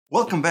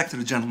Welcome back to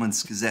the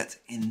Gentleman's Gazette.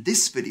 In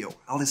this video,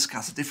 I'll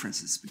discuss the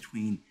differences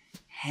between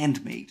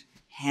handmade,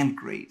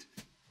 handgrade,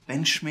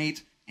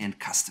 benchmade, and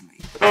custom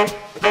made.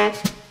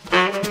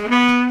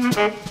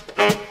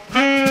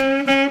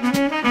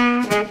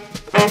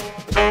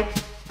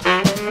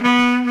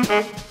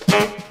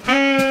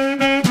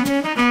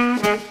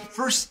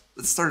 First,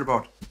 let's start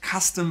about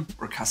custom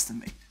or custom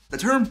made. The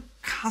term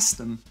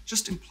custom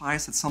just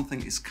implies that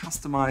something is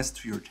customized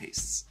to your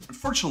tastes.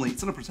 Unfortunately,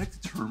 it's not a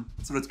protected term,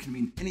 so that can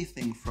mean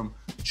anything from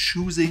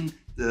choosing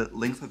the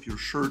length of your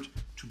shirt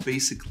to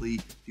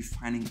basically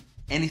defining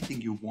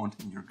anything you want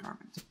in your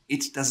garment.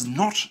 It does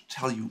not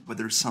tell you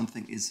whether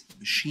something is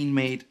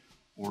machine-made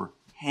or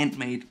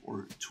handmade,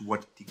 or to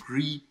what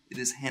degree it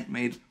is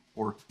handmade,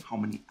 or how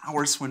many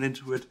hours went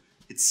into it.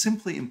 It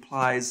simply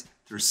implies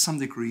there's some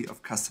degree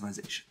of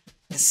customization.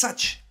 As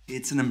such,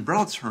 it's an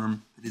umbrella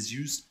term that is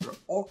used for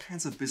all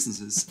kinds of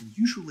businesses, and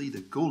usually the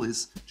goal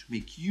is to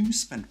make you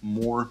spend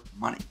more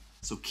money.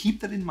 So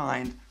keep that in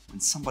mind when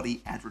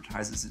somebody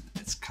advertises it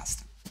as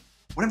custom.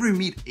 Whenever you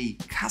meet a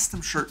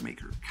custom shirt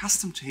maker,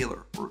 custom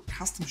tailor, or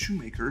custom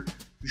shoemaker,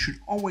 you should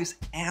always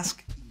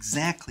ask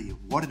exactly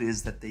what it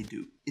is that they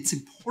do. It's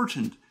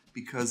important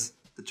because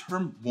the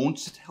term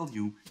won't tell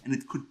you, and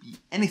it could be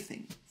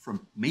anything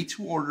from made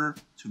to order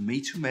to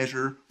made to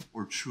measure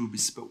or true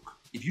bespoke.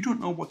 If you don't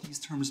know what these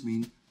terms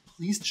mean,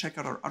 please check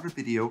out our other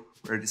video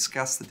where I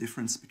discuss the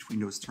difference between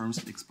those terms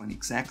and explain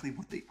exactly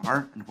what they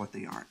are and what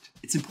they aren't.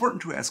 It's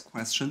important to ask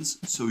questions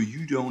so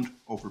you don't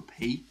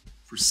overpay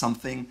for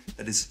something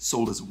that is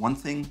sold as one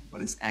thing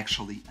but is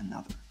actually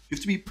another. You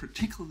have to be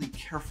particularly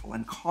careful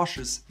and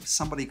cautious if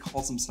somebody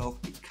calls himself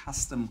a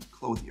custom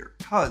clothier,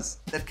 because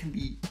that can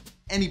be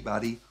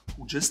anybody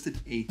who just did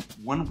a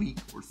 1 week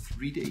or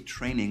 3-day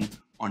training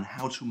on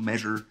how to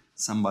measure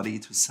somebody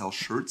to sell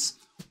shirts,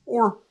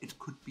 or it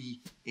could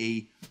be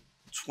a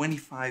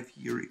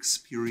 25-year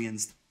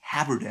experienced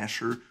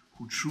haberdasher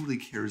who truly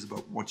cares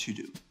about what you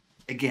do.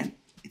 Again,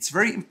 it's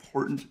very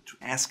important to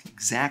ask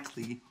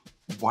exactly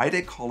why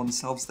they call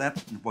themselves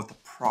that and what the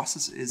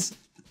process is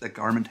that the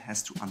garment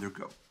has to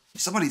undergo.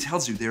 If somebody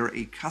tells you they're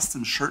a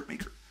custom shirt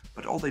maker,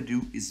 but all they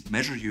do is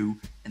measure you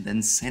and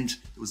then send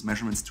those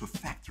measurements to a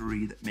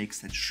factory that makes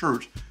that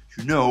shirt,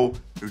 you know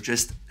they're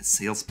just a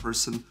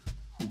salesperson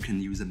who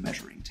can use a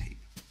measuring tape.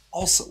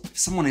 Also, if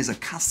someone is a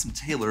custom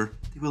tailor,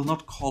 they will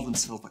not call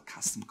themselves a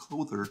custom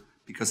clothier,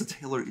 because a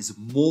tailor is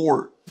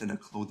more than a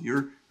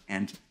clothier,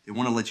 and they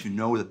want to let you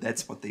know that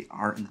that's what they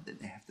are and that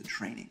they have the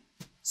training.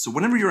 So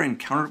whenever you're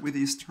encountered with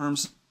these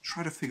terms,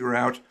 try to figure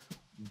out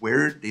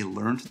where they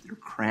learned their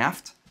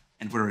craft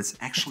and whether it's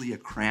actually a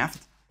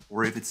craft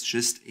or if it's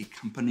just a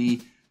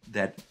company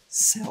that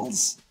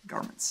sells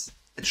garments.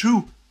 A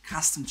true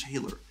custom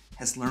tailor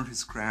has learned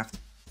his craft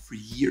for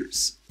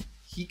years.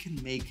 He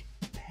can make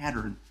a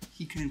pattern,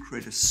 he can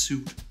create a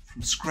suit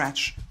from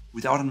scratch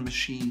without a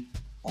machine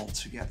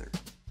altogether.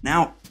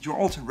 Now, your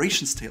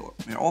alterations tailor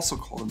may also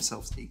call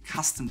themselves a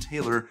custom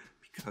tailor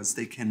because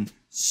they can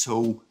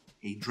sew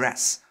a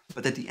dress.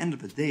 But at the end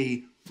of the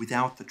day,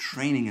 without the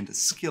training and the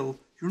skill,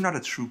 you're not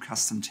a true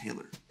custom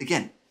tailor.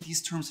 Again,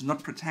 these terms are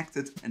not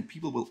protected and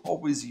people will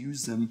always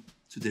use them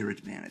to their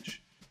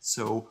advantage.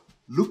 So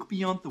look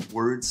beyond the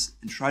words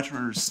and try to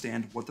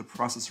understand what the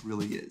process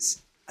really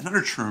is.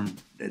 Another term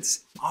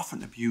that's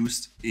often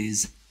abused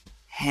is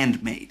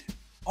handmade.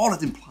 All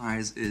it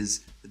implies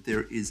is that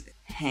there is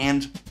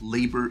hand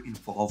labor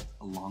involved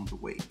along the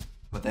way,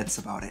 but that's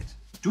about it.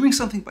 Doing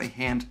something by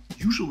hand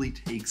usually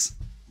takes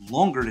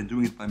longer than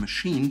doing it by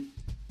machine,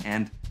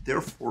 and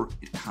therefore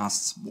it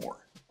costs more.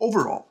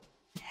 Overall,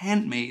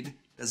 handmade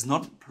does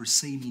not per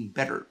se mean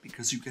better,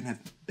 because you can have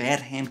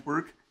bad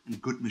handwork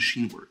and good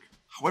machine work.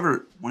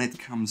 However, when it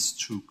comes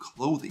to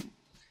clothing,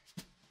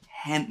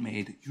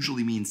 handmade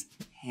usually means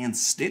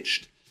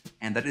hand-stitched,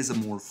 and that is a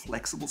more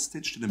flexible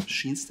stitch than a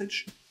machine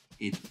stitch.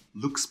 It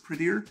looks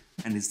prettier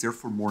and is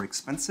therefore more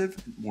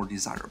expensive and more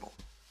desirable.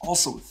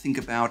 Also, think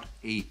about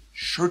a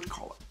shirt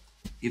collar.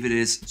 If it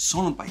is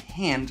sewn by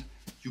hand,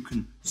 you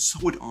can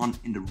sew it on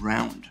in the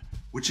round,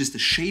 which is the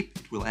shape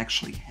it will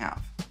actually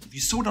have. If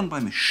you sew it on by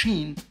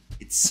machine,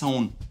 it's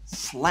sewn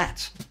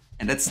flat,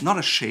 and that's not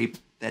a shape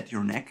that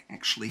your neck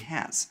actually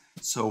has.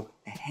 So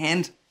a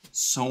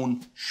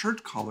hand-sewn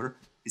shirt collar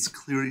is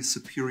clearly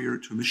superior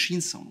to a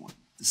machine-sewn one.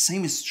 The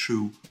same is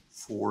true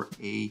for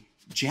a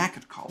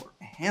jacket collar.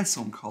 A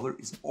hand-sewn collar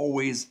is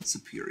always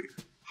superior.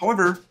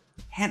 However,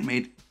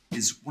 handmade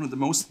is one of the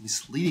most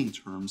misleading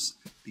terms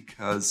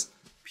because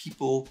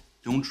people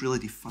don't really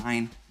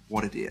define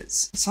what it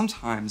is.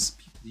 Sometimes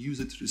people use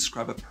it to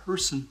describe a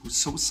person who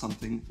sews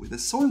something with a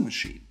sewing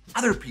machine.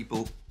 Other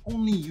people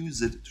only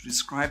use it to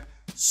describe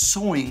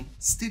sewing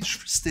stitch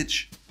for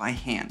stitch by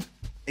hand.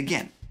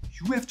 Again,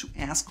 you have to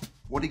ask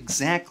what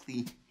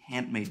exactly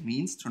handmade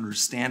means to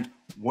understand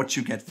what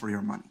you get for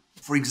your money.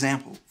 For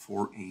example,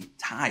 for a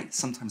tie,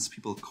 sometimes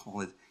people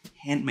call it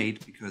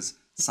handmade because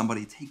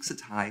somebody takes a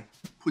tie,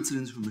 puts it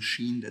into a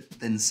machine that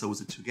then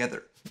sews it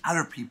together.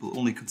 Other people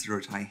only consider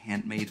a tie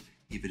handmade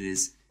if it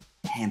is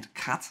hand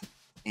cut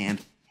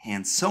and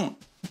hand sewn.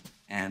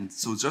 And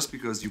so just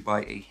because you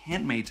buy a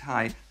handmade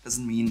tie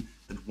doesn't mean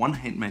that one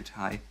handmade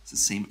tie is the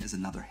same as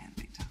another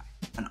handmade tie.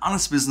 An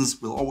honest business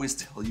will always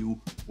tell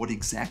you what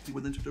exactly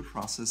went into the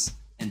process,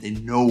 and they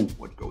know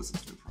what goes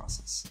into the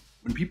process.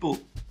 When people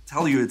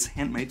tell you it's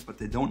handmade but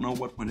they don't know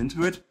what went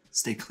into it,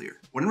 stay clear.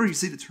 Whenever you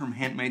see the term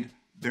handmade,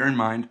 bear in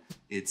mind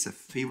it's a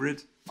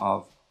favorite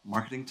of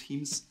marketing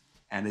teams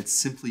and it's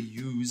simply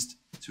used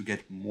to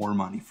get more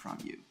money from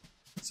you.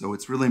 So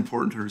it's really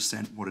important to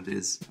understand what it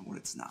is and what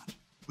it's not.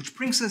 Which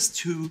brings us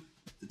to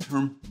the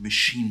term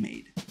machine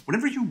made.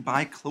 Whenever you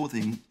buy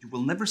clothing, you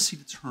will never see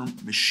the term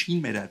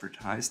machine made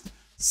advertised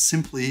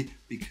simply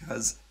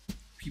because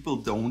people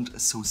don't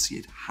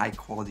associate high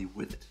quality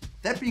with it.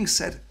 That being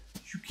said,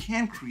 you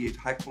can create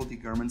high quality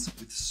garments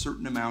with a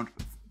certain amount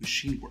of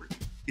machine work.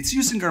 It's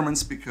used in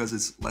garments because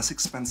it's less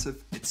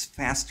expensive, it's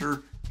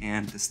faster,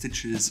 and the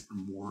stitches are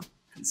more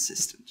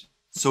consistent.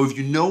 So if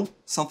you know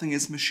something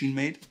is machine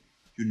made,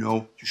 you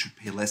know you should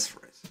pay less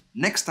for it.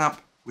 Next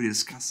up, we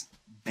discuss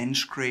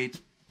bench grade,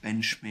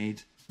 bench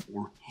made,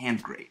 or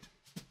hand grade.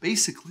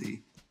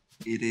 Basically,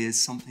 it is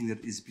something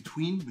that is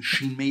between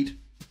machine made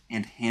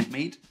and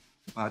handmade,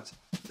 but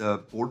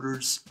the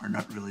borders are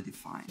not really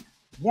defined.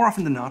 More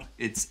often than not,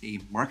 it's a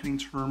marketing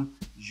term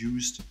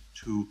used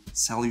to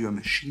sell you a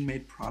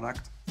machine-made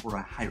product for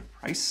a higher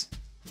price.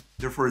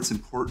 Therefore, it's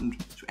important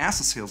to ask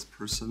the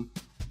salesperson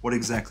what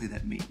exactly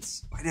that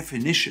means. By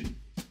definition,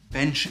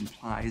 bench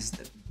implies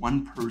that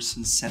one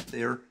person sat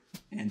there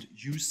and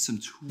used some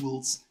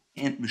tools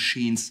and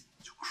machines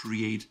to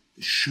create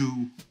the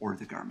shoe or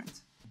the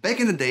garment. Back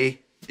in the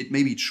day, it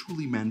maybe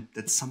truly meant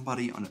that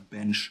somebody on a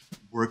bench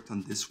worked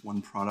on this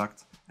one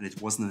product and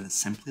it wasn't an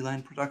assembly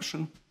line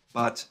production.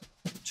 But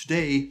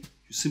today,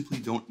 you simply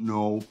don't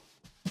know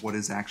what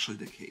is actually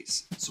the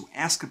case. So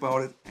ask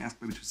about it, ask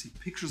maybe to see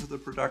pictures of the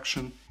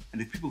production,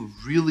 and if people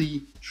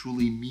really,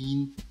 truly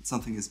mean that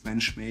something is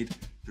bench made,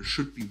 there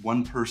should be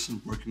one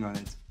person working on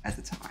it at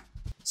a time.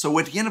 So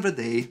at the end of the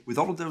day, with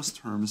all of those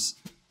terms,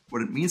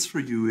 what it means for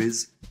you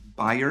is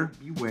buyer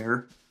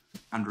beware,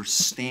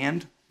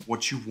 understand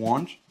what you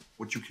want,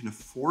 what you can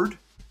afford,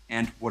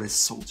 and what is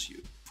sold to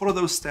you. Follow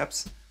those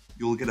steps,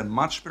 you'll get a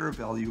much better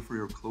value for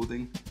your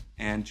clothing,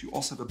 and you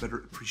also have a better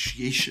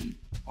appreciation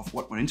of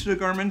what went into the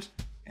garment,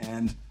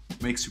 and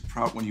it makes you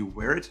proud when you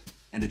wear it,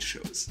 and it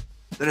shows.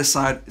 That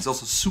aside, it's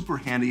also super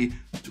handy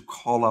to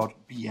call out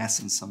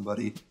BS on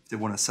somebody if they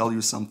want to sell you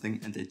something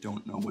and they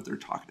don't know what they're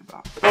talking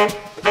about.